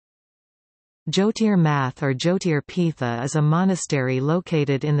Jyotir Math or Jyotir Pitha is a monastery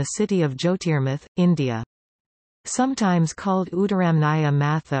located in the city of Jyotir Math, India. Sometimes called Uttaramnaya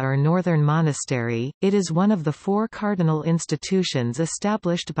Matha or Northern Monastery, it is one of the four cardinal institutions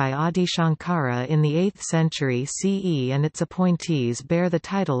established by Adi Shankara in the 8th century CE, and its appointees bear the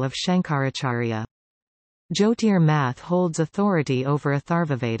title of Shankaracharya. Jyotir Math holds authority over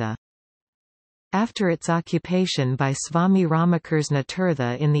Atharvaveda. After its occupation by Swami Ramakrishna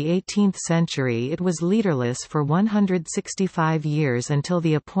Tirtha in the 18th century, it was leaderless for 165 years until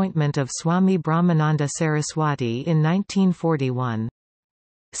the appointment of Swami Brahmananda Saraswati in 1941.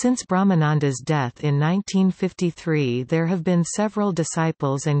 Since Brahmananda's death in 1953, there have been several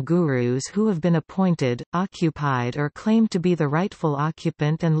disciples and gurus who have been appointed, occupied or claimed to be the rightful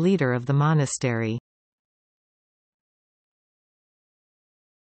occupant and leader of the monastery.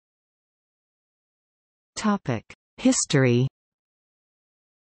 History.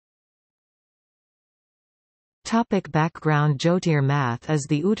 Background. Jyotir Math is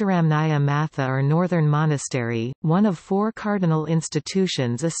the Uttaramnaya Matha or Northern Monastery, one of four cardinal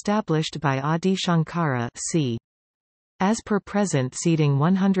institutions established by Adi Shankara c. As per present seating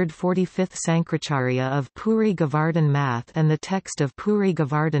 145th Sankaracharya of Puri Govardhan Math and the text of Puri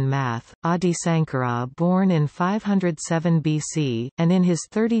Govardhan Math, Adi Sankara born in 507 BC, and in his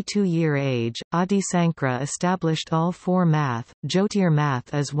 32-year age, Adi Sankara established all four math. Jyotir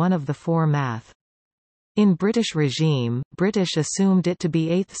Math is one of the four math. In British regime, British assumed it to be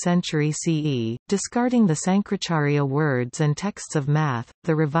 8th century CE, discarding the Sankaracharya words and texts of math,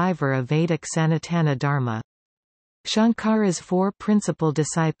 the reviver of Vedic Sanatana Dharma. Shankara's four principal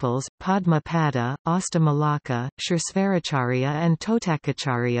disciples, Padmapada, Astamalaka, Shrisvaracharya and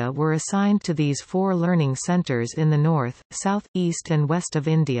Totakacharya, were assigned to these four learning centres in the north, south, east and west of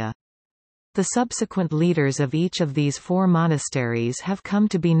India. The subsequent leaders of each of these four monasteries have come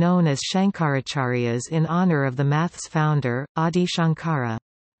to be known as Shankaracharyas in honour of the math's founder, Adi Shankara.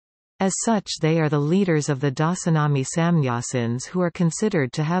 As such, they are the leaders of the Dasanami Samnyasins who are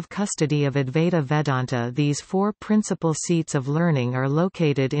considered to have custody of Advaita Vedanta. These four principal seats of learning are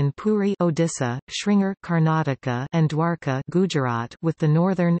located in Puri, Odisha, Srinagar, Karnataka, and Dwarka, Gujarat, with the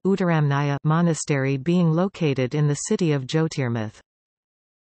northern Uttaramnaya monastery being located in the city of Jyotir Math.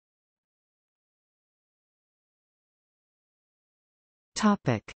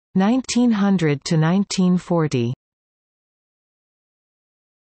 Topic: 1900 to 1940.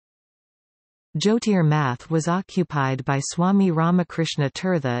 Jyotir Math was occupied by Swami Ramakrishna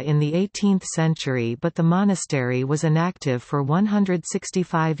Tirtha in the 18th century, but the monastery was inactive for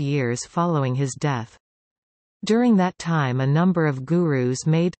 165 years following his death. During that time a number of gurus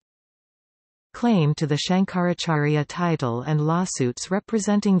made claim to the Shankaracharya title, and lawsuits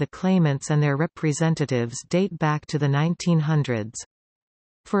representing the claimants and their representatives date back to the 1900s.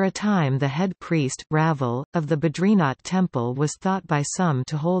 For a time the head priest, Raval, of the Badrinath temple was thought by some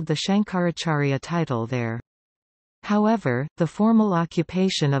to hold the Shankaracharya title there. However, the formal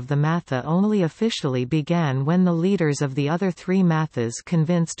occupation of the Matha only officially began when the leaders of the other three Mathas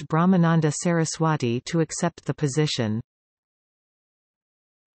convinced Brahmananda Saraswati to accept the position.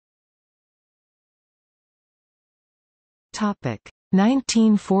 Topic: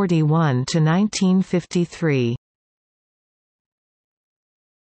 1941 to 1953.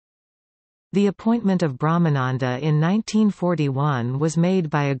 The appointment of Brahmananda in 1941 was made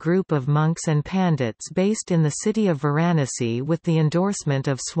by a group of monks and pandits based in the city of Varanasi with the endorsement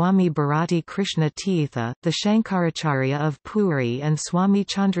of Swami Bharati Krishna Tirtha, the Shankaracharya of Puri, and Swami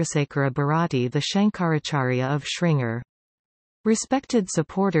Chandrasekhara Bharati, the Shankaracharya of Srinagar. Respected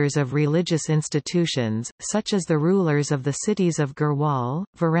supporters of religious institutions, such as the rulers of the cities of Garhwal,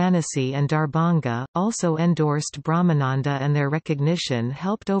 Varanasi and Darbhanga, also endorsed Brahmananda, and their recognition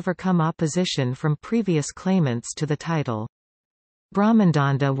helped overcome opposition from previous claimants to the title.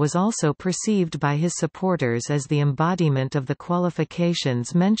 Brahmananda was also perceived by his supporters as the embodiment of the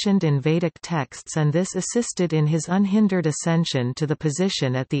qualifications mentioned in Vedic texts, and this assisted in his unhindered ascension to the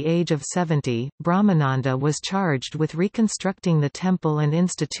position at the age of 70. Brahmananda was charged with reconstructing the temple and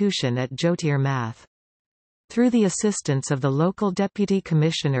institution at Jyotir Math. Through the assistance of the local deputy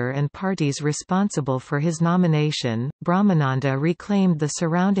commissioner and parties responsible for his nomination, Brahmananda reclaimed the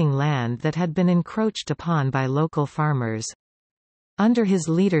surrounding land that had been encroached upon by local farmers. Under his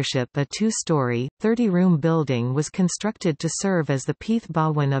leadership a two-story, 30-room building was constructed to serve as the Peeth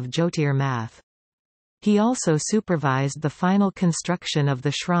Bhawan of Jyotir Math. He also supervised the final construction of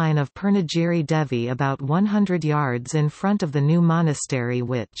the shrine of Purnagiri Devi about 100 yards in front of the new monastery,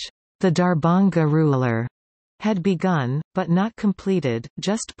 which the Darbhanga ruler had begun, but not completed,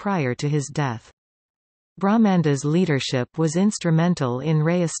 just prior to his death. Brahmananda's leadership was instrumental in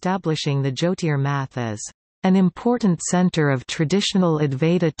re-establishing the Jyotir Math as an important centre of traditional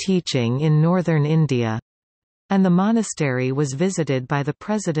Advaita teaching in northern India, and the monastery was visited by the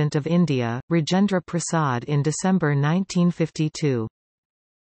President of India, Rajendra Prasad, in December 1952.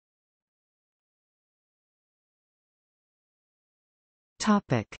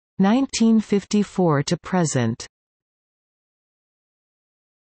 Topic 1954 to present.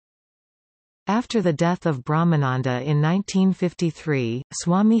 After the death of Brahmananda in 1953,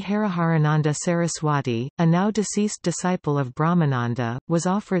 Swami Hariharananda Saraswati, a now deceased disciple of Brahmananda, was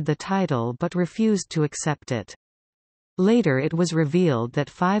offered the title but refused to accept it. Later it was revealed that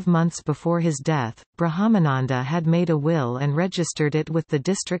 5 months before his death, Brahmananda had made a will and registered it with the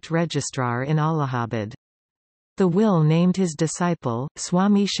district registrar in Allahabad. The will named his disciple,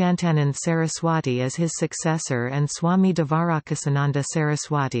 Swami Shantanand Saraswati, as his successor and Swami Devarakasananda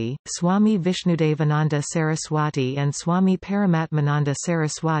Saraswati, Swami Vishnudevananda Saraswati and Swami Paramatmananda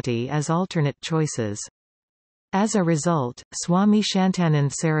Saraswati as alternate choices. As a result, Swami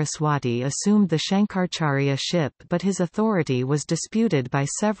Shantanand Saraswati assumed the Shankaracharya-ship, but his authority was disputed by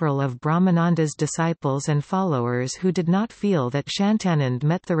several of Brahmananda's disciples and followers who did not feel that Shantanand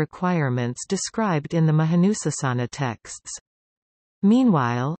met the requirements described in the Mahanusasana texts.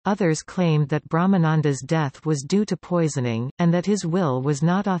 Meanwhile, others claimed that Brahmananda's death was due to poisoning, and that his will was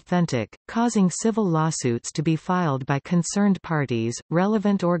not authentic, causing civil lawsuits to be filed by concerned parties.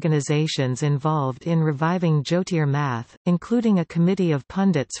 Relevant organizations involved in reviving Jyotir Math, including a committee of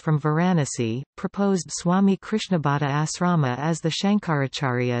pundits from Varanasi, proposed Swami Krishnabhata Asrama as the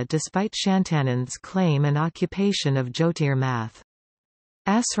Shankaracharya despite Shantanand's claim and occupation of Jyotir Math.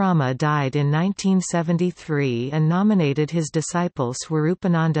 Asrama died in 1973 and nominated his disciple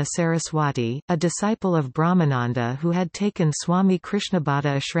Swarupananda Saraswati, a disciple of Brahmananda who had taken Swami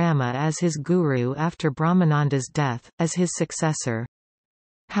Krishnabhata Asrama as his guru after Brahmananda's death, as his successor.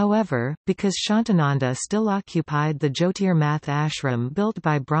 However, because Shantananda still occupied the Jyotir Math ashram built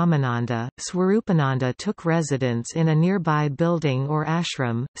by Brahmananda, Swarupananda took residence in a nearby building or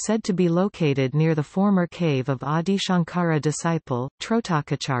ashram, said to be located near the former cave of Adi Shankara disciple,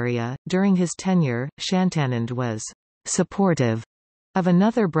 Trotakacharya. During his tenure, Shantanand was supportive of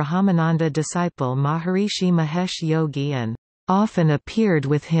another Brahmananda disciple Maharishi Mahesh Yogi and often appeared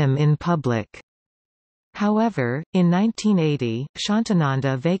with him in public. However, in 1980,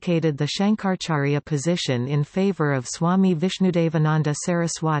 Shantananda vacated the Shankaracharya position in favor of Swami Vishnudevananda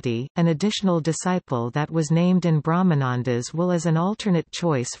Saraswati, an additional disciple that was named in Brahmananda's will as an alternate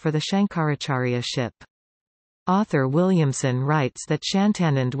choice for the Shankaracharya-ship. Author Williamson writes that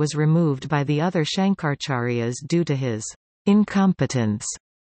Shantanand was removed by the other Shankaracharyas due to his incompetence,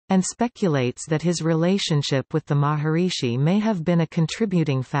 and speculates that his relationship with the Maharishi may have been a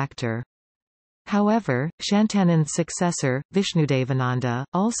contributing factor. However, Shantanand's successor, Vishnudevananda,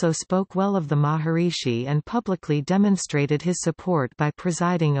 also spoke well of the Maharishi and publicly demonstrated his support by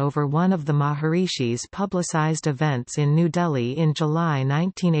presiding over one of the Maharishi's publicized events in New Delhi in July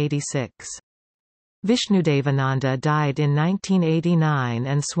 1986. Vishnudevananda died in 1989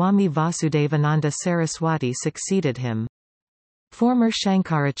 and Swami Vasudevananda Saraswati succeeded him. Former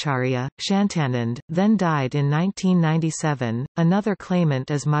Shankaracharya, Shantanand, then died in 1997. Another claimant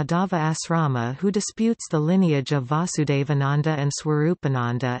is Madhava Asrama, who disputes the lineage of Vasudevananda and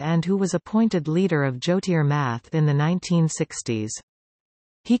Swarupananda and who was appointed leader of Jyotir Math in the 1960s.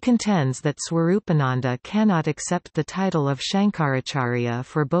 He contends that Swarupananda cannot accept the title of Shankaracharya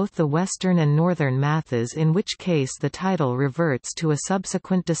for both the Western and Northern Mathas, in which case the title reverts to a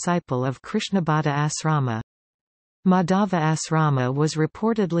subsequent disciple of Krishnabhata Asrama. Madhava Asrama was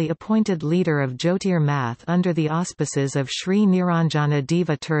reportedly appointed leader of Jyotir Math under the auspices of Sri Niranjana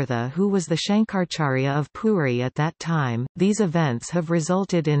Deva Tirtha, who was the Shankaracharya of Puri at that time. These events have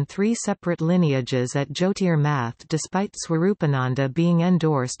resulted in 3 separate lineages at Jyotir Math despite Swarupananda being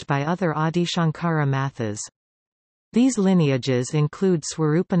endorsed by other Adi Shankara Mathas. These lineages include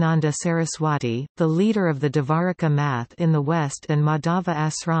Swarupananda Saraswati, the leader of the Dvaraka Math in the West, and Madhava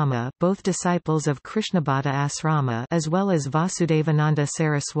Asrama, both disciples of Krishnabhata Asrama, as well as Vasudevananda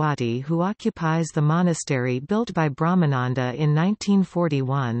Saraswati, who occupies the monastery built by Brahmananda in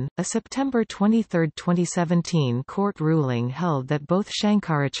 1941. A September 23, 2017 court ruling held that both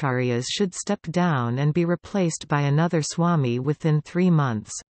Shankaracharyas should step down and be replaced by another Swami within 3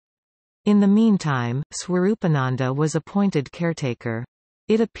 months. In the meantime, Swarupananda was appointed caretaker.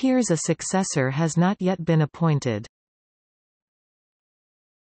 It appears a successor has not yet been appointed.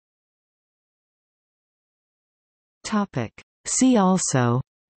 See also: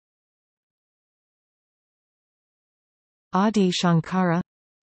 Adi Shankara,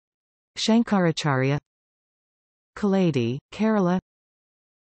 Shankaracharya, Kaladi, Kerala.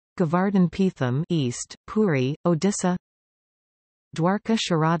 Govardhan Peetham East, Puri, Odisha. Dwarka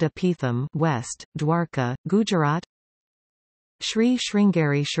Sharada Peetham West, Dwarka, Gujarat. Sri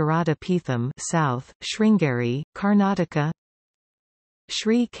Sringeri Sharada Peetham South, Sringeri, Karnataka.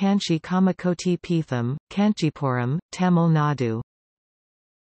 Sri Kanchi Kamakoti Peetham, Kanchipuram, Tamil Nadu.